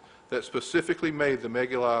events that specifically made the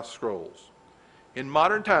Megillah scrolls. In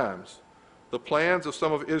modern times, the plans of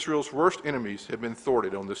some of Israel's worst enemies have been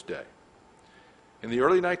thwarted on this day. In the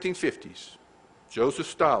early 1950s, Joseph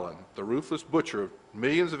Stalin, the ruthless butcher of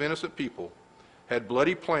millions of innocent people, had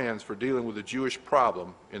bloody plans for dealing with the Jewish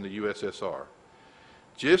problem in the USSR.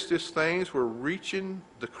 Just as things were reaching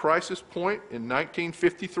the crisis point in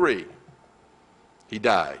 1953, he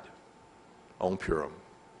died on Purim.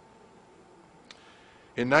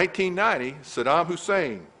 In 1990, Saddam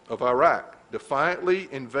Hussein of Iraq defiantly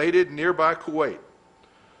invaded nearby Kuwait.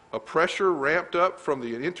 A pressure ramped up from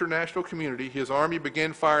the international community. His army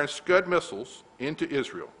began firing Scud missiles into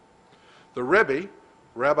Israel. The Rebbe,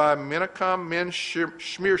 Rabbi Menachem Ben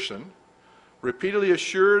Shmierson, repeatedly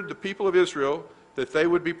assured the people of Israel that they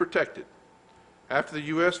would be protected. After the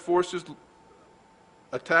U.S. forces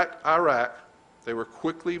attacked Iraq, they were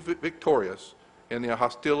quickly victorious, and the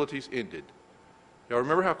hostilities ended. Y'all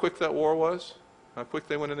remember how quick that war was? How quick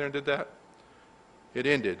they went in there and did that? It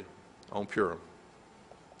ended on Purim.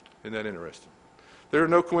 Isn't that interesting? There are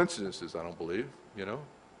no coincidences, I don't believe, you know.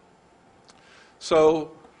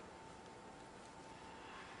 So,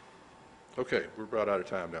 okay, we're about out of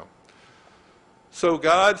time now. So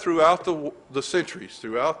God, throughout the centuries,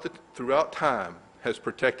 throughout time, has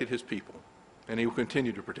protected his people, and he will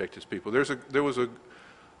continue to protect his people.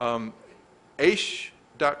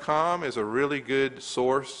 Aish.com is a really good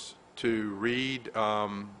source to read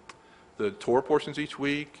the Torah portions each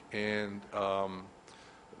week, and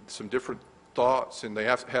some different thoughts, and they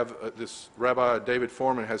have this Rabbi David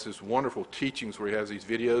Foreman has this wonderful teachings where he has these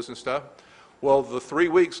videos and stuff. Well, the 3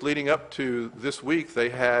 weeks leading up to this week, they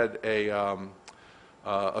had a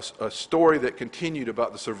story that continued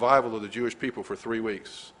about the survival of the Jewish people for 3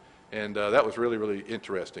 weeks, and that was really, really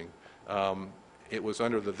interesting. It was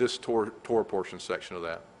under the This Torah portion section of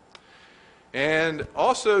that. And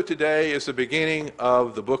also today is the beginning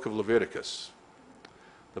of the book of Leviticus.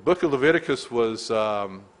 The book of Leviticus was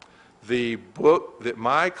the book that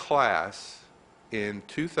my class in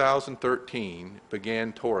 2013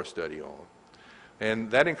 began Torah study on. And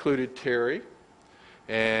that included Terry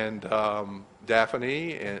and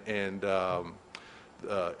Daphne and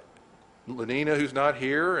Lenina, who's not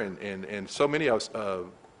here, and so many of us,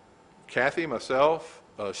 Kathy, myself,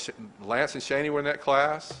 Lance and Shani were in that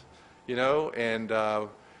class, you know, and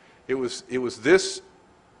it was this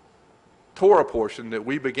Torah portion that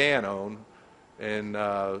we began on and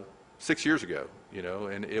 6 years ago, you know,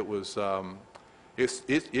 and it was it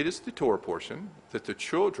is the Torah portion that the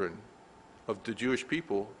children of the Jewish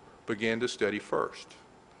people began to study first.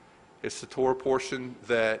 It's the Torah portion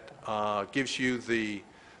that gives you the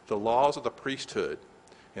laws of the priesthood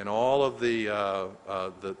and all of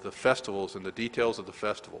the festivals and the details of the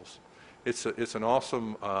festivals. It's an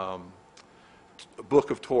awesome book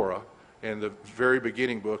of Torah, and the very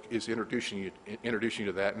beginning book is introducing you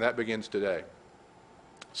to that, and that begins today.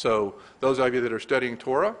 So those of you that are studying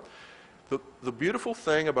Torah, the beautiful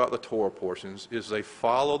thing about the Torah portions is they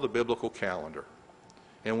follow the biblical calendar.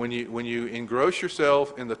 And when you engross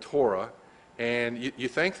yourself in the Torah, and you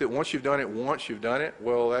think that once you've done it once, you've done it,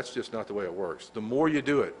 well, that's just not the way it works. The more you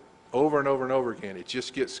do it over and over and over again, it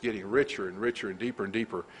just getting richer and richer and deeper and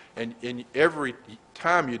deeper. And every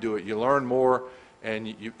time you do it, you learn more,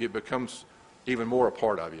 and it becomes even more a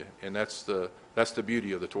part of you. And that's the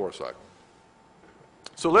beauty of the Torah cycle.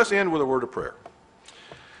 So let's end with a word of prayer.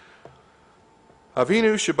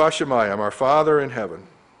 Avinu Shabashamayim, our Father in heaven.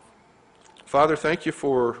 Father, thank you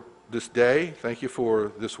for this day. Thank you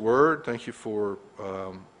for this word. Thank you for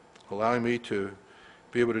allowing me to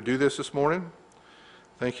be able to do this morning.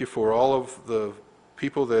 Thank you for all of the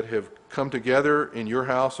people that have come together in your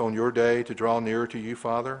house on your day to draw nearer to you,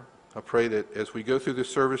 Father. I pray that as we go through this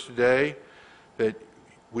service today, that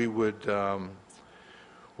we would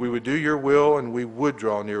we would do your will and we would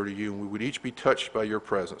draw near to you, and we would each be touched by your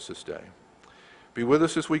presence this day. Be with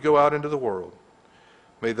us as we go out into the world.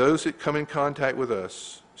 May those that come in contact with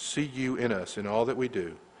us see you in us in all that we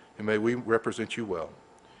do, and may we represent you well.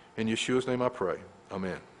 In Yeshua's name I pray.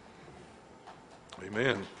 Amen.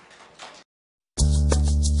 Amen.